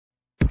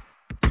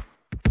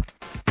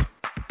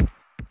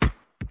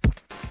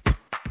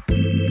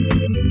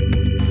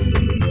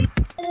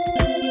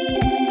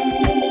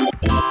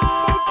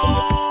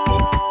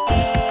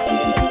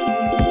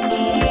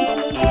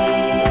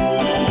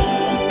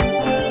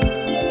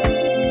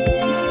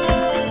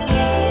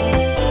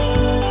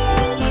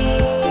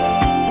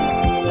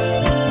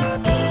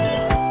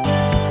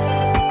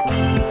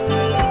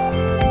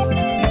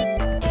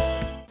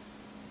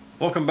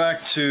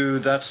back to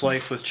That's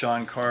Life with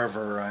John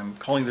Carver. I'm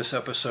calling this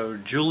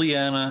episode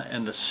Juliana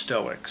and the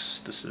Stoics.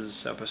 This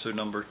is episode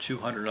number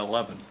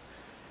 211.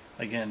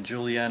 Again,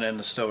 Juliana and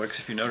the Stoics.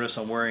 If you notice,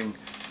 I'm wearing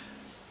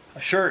a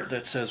shirt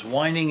that says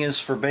 "Whining is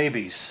for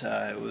babies."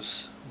 It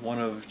was one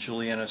of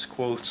Juliana's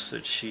quotes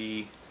that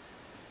she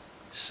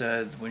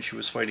said when she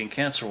was fighting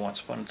cancer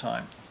once upon a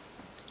time.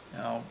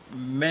 Now,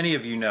 many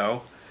of you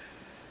know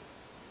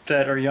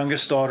that our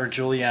youngest daughter,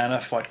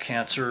 Juliana, fought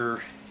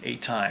cancer 8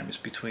 times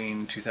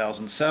between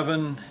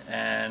 2007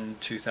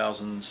 and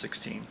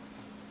 2016.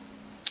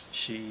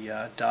 She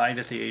died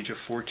at the age of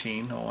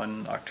 14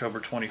 on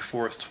October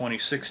 24th,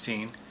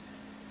 2016.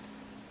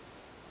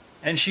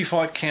 And she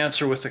fought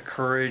cancer with the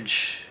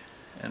courage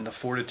and the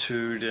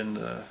fortitude and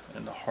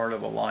the heart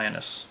of a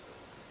lioness.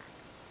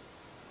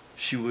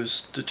 She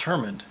was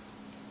determined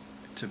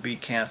to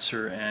beat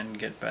cancer and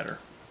get better.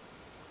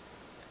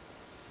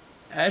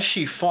 As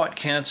she fought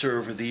cancer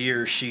over the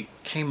years, she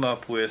came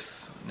up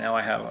with, now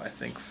I have, I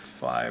think,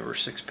 5 or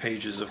 6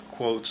 pages of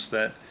quotes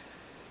that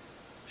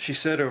she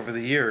said over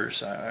the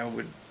years. I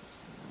would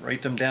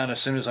write them down as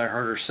soon as I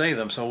heard her say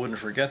them so I wouldn't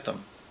forget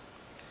them.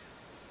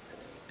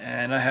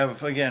 And I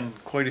have, again,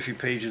 quite a few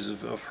pages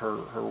of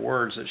her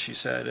words that she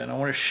said. And I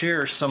want to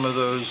share some of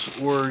those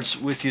words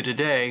with you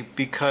today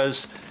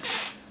because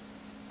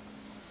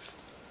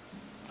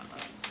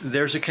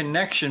there's a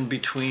connection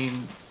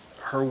between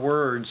her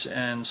words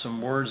and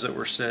some words that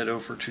were said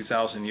over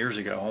 2,000 years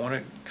ago. I want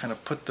to kind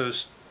of put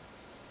those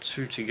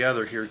two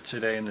together here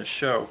today in this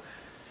show,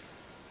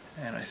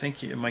 and I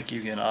think it might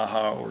give you an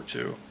aha or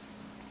two.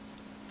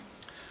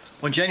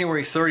 On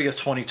January 30th,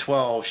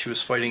 2012, she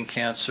was fighting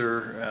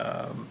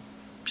cancer.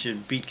 She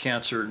had beat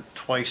cancer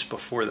twice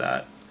before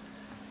that.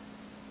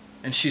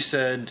 And she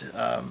said,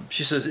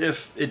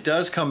 if it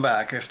does come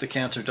back, if the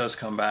cancer does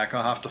come back,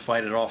 I'll have to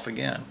fight it off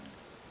again.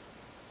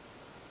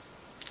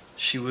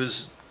 She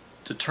was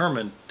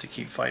determined to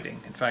keep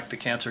fighting. In fact, the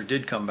cancer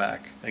did come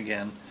back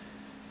again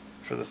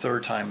for the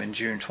 3rd time in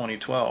June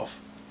 2012.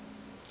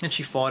 And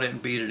she fought it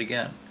and beat it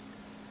again.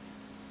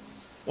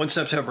 On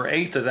September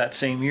 8th of that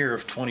same year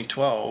of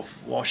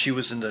 2012, while she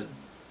was in the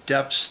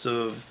depths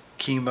of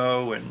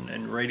chemo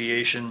and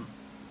radiation,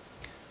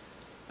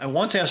 I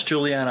once asked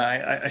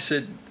Juliana, I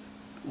said,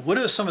 what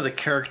are some of the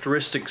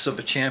characteristics of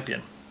a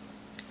champion?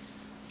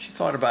 She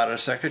thought about it a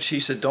second. She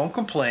said, don't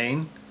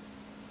complain,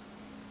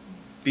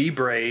 be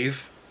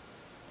brave,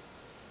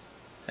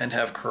 and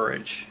have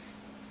courage.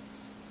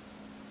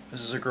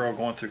 This is a girl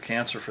going through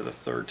cancer for the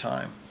 3rd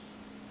time.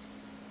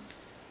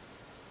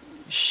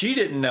 She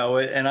didn't know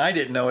it, and I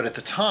didn't know it at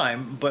the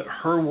time, but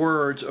her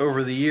words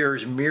over the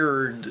years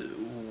mirrored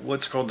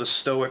what's called the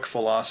Stoic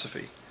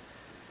philosophy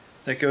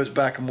that goes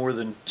back more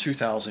than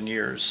 2,000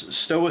 years.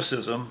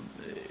 Stoicism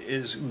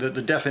is, the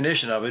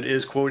definition of it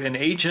is, quote, an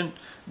ancient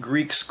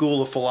Greek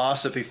school of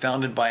philosophy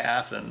founded by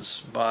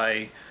Athens,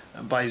 by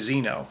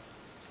Zeno.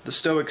 The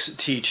Stoics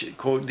teach,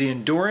 quote, the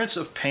endurance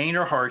of pain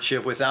or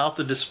hardship without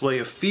the display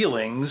of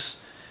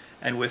feelings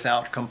and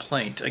without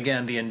complaint.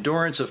 Again, the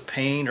endurance of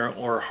pain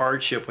or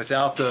hardship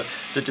without the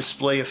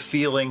display of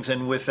feelings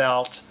and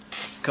without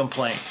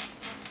complaint.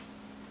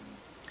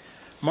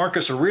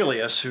 Marcus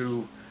Aurelius,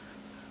 who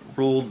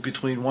ruled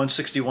between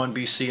 161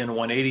 BC and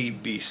 180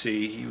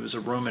 BC, he was a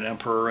Roman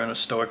emperor and a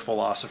Stoic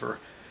philosopher.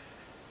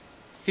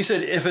 He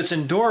said, if it's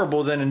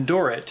endurable, then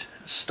endure it.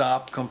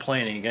 Stop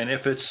complaining. And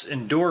if it's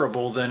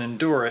endurable, then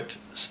endure it.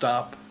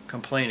 Stop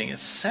complaining. It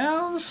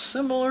sounds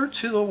similar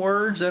to the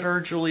words that our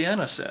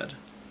Juliana said.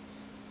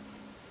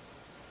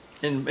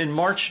 In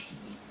March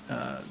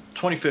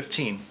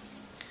 2015,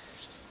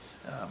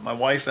 my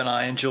wife and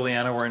I and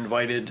Juliana were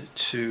invited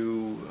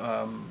to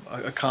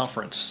a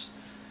conference,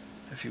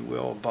 if you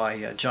will,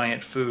 by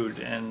Giant Food.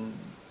 And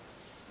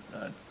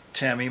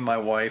Tammy, my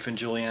wife, and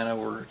Juliana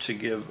were to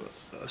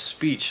give a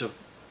speech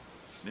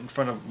in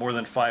front of more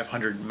than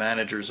 500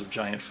 managers of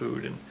Giant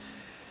Food.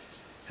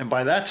 And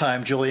by that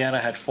time, Juliana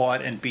had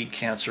fought and beat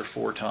cancer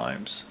 4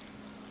 times.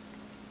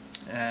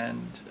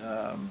 And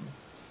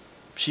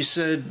she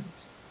said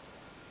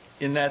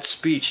in that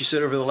speech, she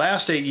said, over the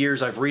last 8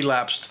 years, I've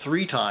relapsed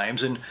 3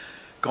 times and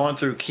gone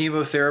through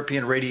chemotherapy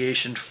and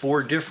radiation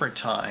 4 different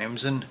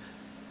times. And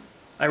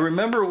I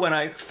remember when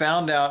I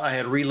found out I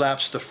had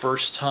relapsed the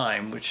first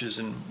time, which is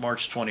in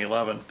March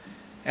 2011,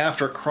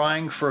 after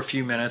crying for a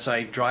few minutes,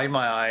 I dried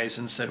my eyes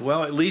and said,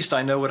 well, at least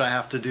I know what I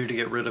have to do to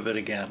get rid of it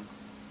again.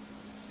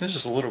 This is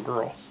just a little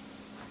girl.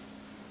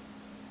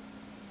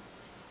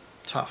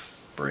 Tough,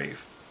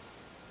 brave,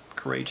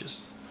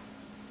 courageous.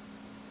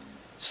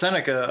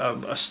 Seneca,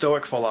 a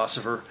Stoic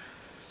philosopher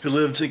who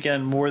lived,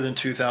 again, more than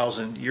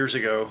 2,000 years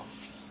ago,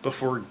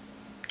 before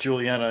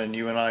Juliana and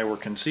you and I were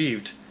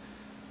conceived,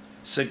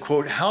 said,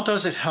 quote, how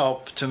does it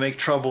help to make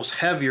troubles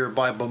heavier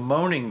by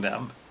bemoaning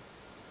them?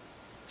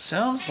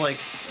 Sounds like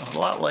a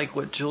lot like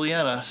what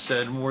Juliana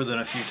said more than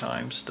a few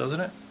times, doesn't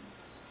it?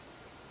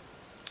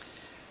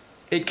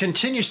 It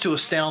continues to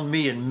astound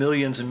me and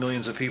millions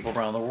of people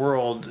around the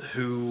world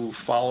who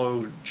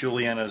follow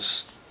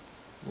Juliana's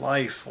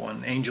life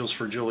on Angels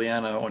for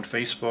Juliana on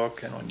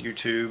Facebook and on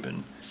YouTube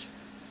and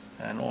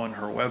and on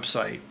her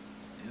website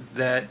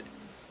that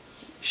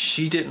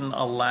she didn't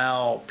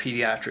allow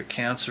pediatric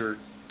cancer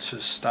to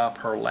stop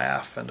her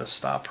laugh and to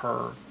stop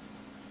her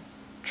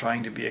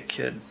trying to be a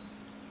kid.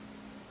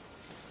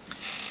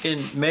 In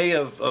May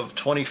of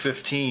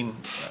 2015,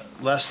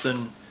 less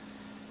than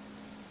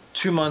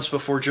 2 months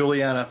before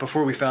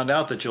we found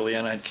out that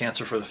Juliana had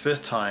cancer for the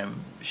 5th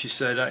time, she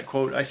said, I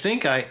quote, "I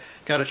think I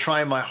got to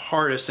try my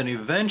hardest, and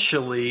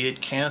eventually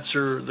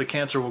the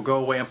cancer will go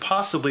away and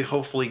possibly,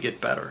 hopefully, get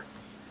better.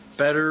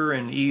 Better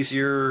and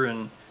easier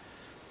and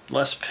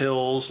less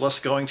pills, less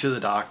going to the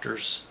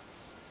doctors."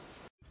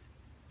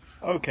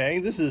 Okay,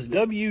 this is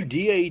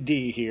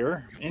WDAD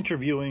here,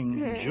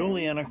 interviewing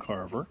Juliana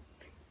Carver.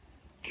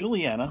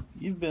 Juliana,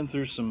 you've been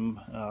through some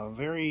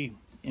very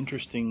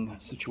interesting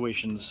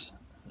situations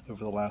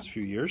over the last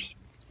few years.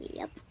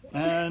 Yep.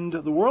 And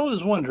the world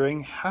is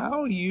wondering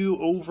how you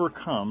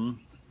overcome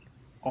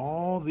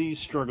all these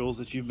struggles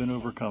that you've been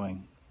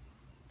overcoming.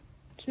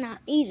 It's not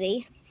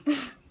easy,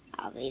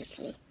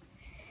 obviously.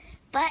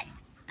 But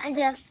I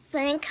just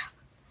think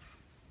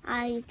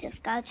I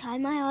just gotta try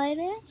my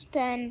hardest,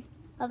 then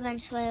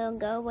eventually it'll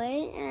go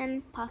away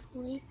and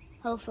possibly,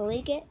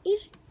 hopefully, get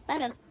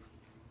better.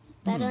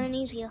 Better and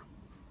easier.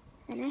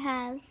 And it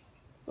has.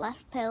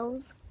 Less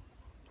pills,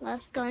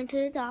 less going to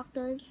the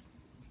doctors.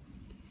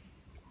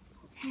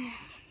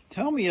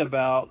 Tell me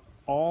about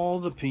all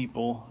the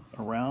people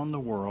around the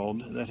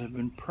world that have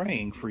been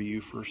praying for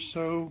you for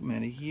so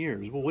many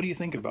years. Well, what do you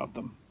think about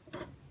them?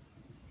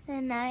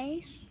 They're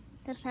nice.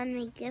 They send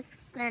me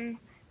gifts and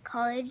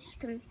cards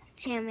to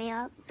cheer me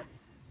up.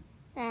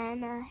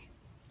 And I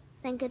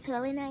think it's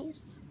really nice.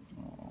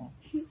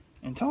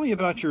 And tell me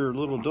about your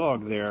little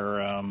dog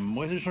there.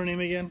 What is her name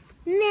again?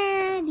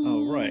 Maddie.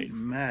 Oh, right,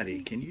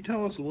 Maddie. Can you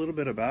tell us a little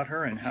bit about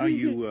her and how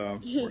you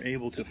were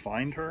able to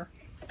find her?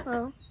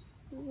 Well,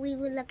 we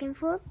were looking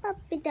for a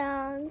puppy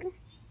dog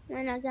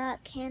when I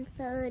got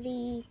cancer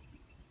the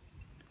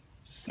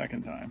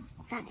second time.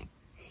 Second,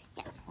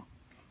 yes.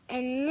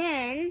 And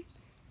then...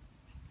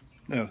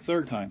 No,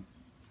 third time.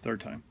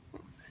 Third time.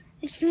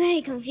 It's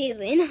very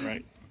confusing.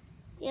 Right.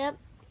 Yep.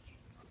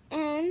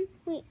 And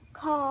we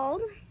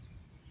called,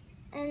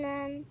 and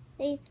then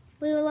we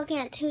were looking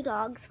at 2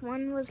 dogs.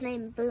 One was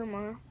named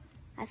Boomer.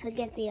 I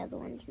forget the other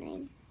one's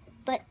name.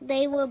 But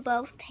they were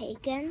both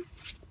taken.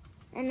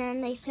 And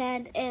then they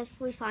said if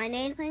we find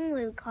anything,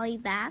 we would call you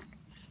back.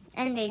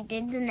 And they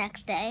did the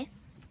next day.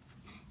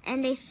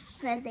 And they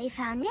said they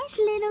found this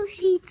little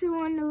Shih Tzu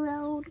on the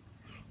road.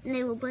 And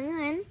they will bring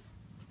her in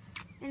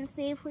and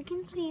see if we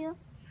can see her.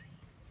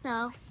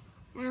 So,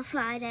 on a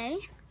Friday,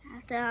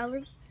 after I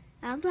was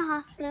out of the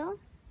hospital,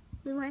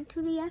 we went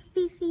to the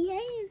SPCA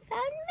and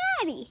found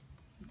Maddie.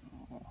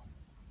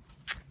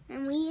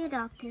 And we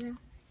adopted her.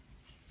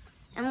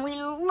 And we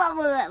love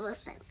her ever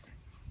since.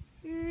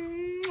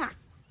 Mwah.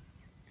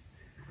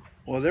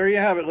 Well, there you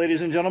have it,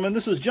 ladies and gentlemen.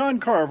 This is John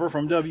Carver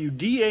from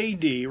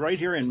WDAD right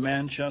here in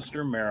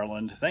Manchester,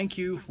 Maryland. Thank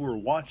you for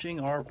watching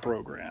our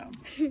program.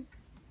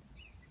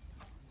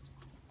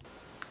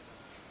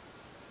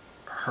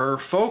 Her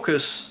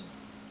focus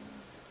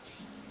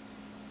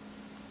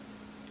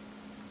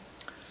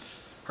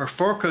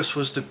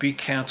was to beat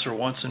cancer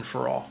once and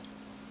for all.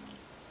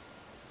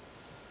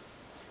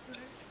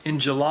 In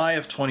July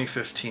of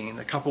 2015,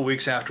 a couple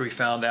weeks after we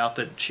found out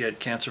that she had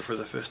cancer for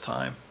the 5th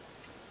time,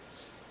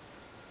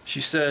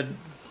 she said,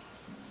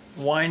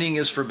 "Whining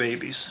is for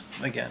babies."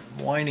 Again,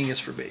 whining is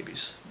for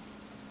babies.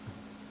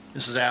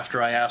 This is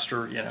after I asked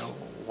her,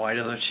 why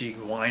doesn't she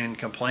whine and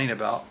complain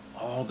about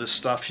all this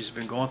stuff she's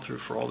been going through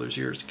for all those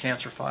years,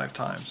 cancer 5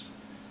 times.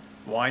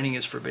 Whining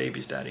is for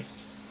babies, Daddy.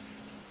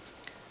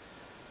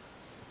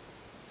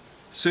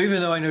 So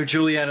even though I know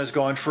Juliana's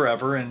gone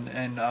forever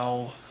and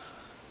I'll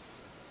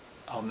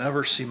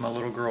never see my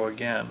little girl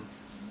again,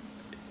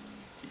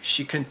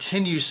 she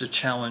continues to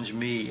challenge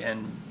me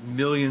and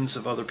millions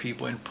of other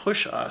people and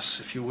push us,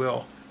 if you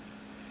will,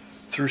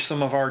 through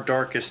some of our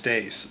darkest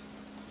days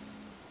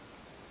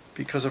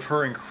because of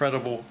her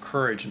incredible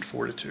courage and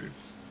fortitude.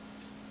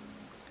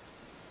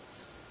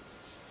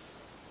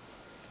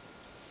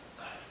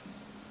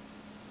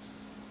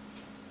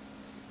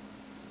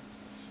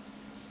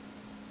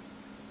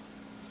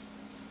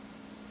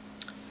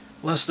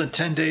 Less than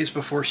 10 days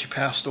before she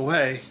passed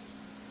away,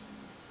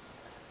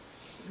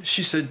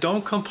 she said,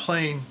 "Don't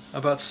complain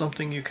about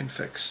something you can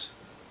fix."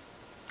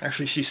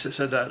 Actually, she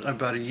said that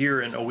about a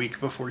year and a week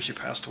before she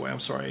passed away.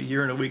 I'm sorry, a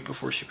year and a week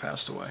before she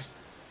passed away.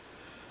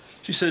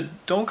 She said,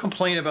 "Don't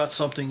complain about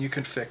something you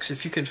can fix.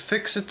 If you can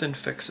fix it, then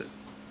fix it."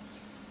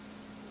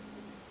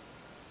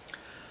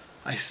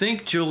 I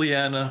think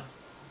Juliana,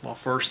 well,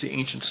 first the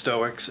ancient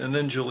Stoics, and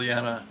then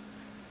Juliana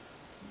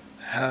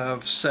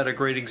have set a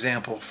great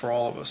example for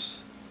all of us.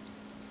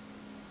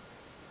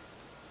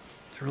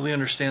 To really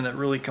understand that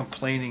really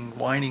complaining,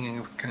 whining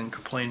and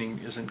complaining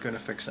isn't going to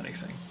fix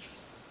anything.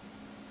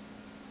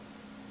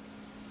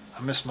 I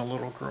miss my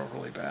little girl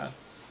really bad.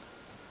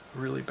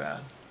 Really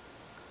bad.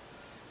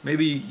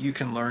 Maybe you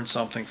can learn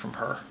something from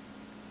her.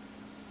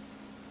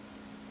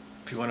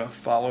 If you want to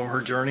follow her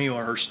journey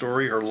or her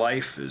story, her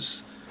life,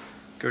 is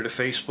go to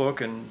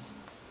Facebook and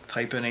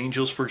type in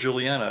Angels for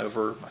Juliana.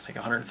 Over, I think,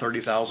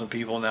 130,000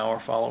 people now are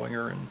following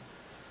her, and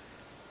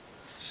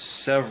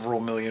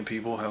several million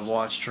people have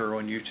watched her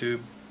on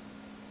YouTube.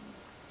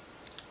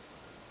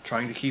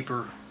 Trying to keep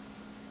her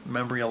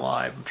memory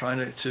alive. I'm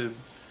trying to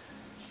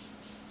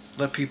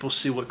let people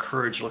see what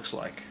courage looks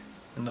like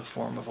in the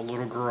form of a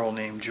little girl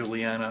named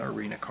Juliana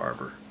Arena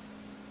Carver.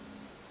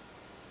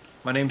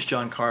 My name's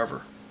John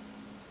Carver,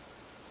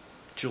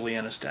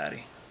 Juliana's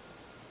daddy.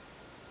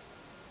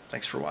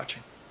 Thanks for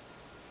watching.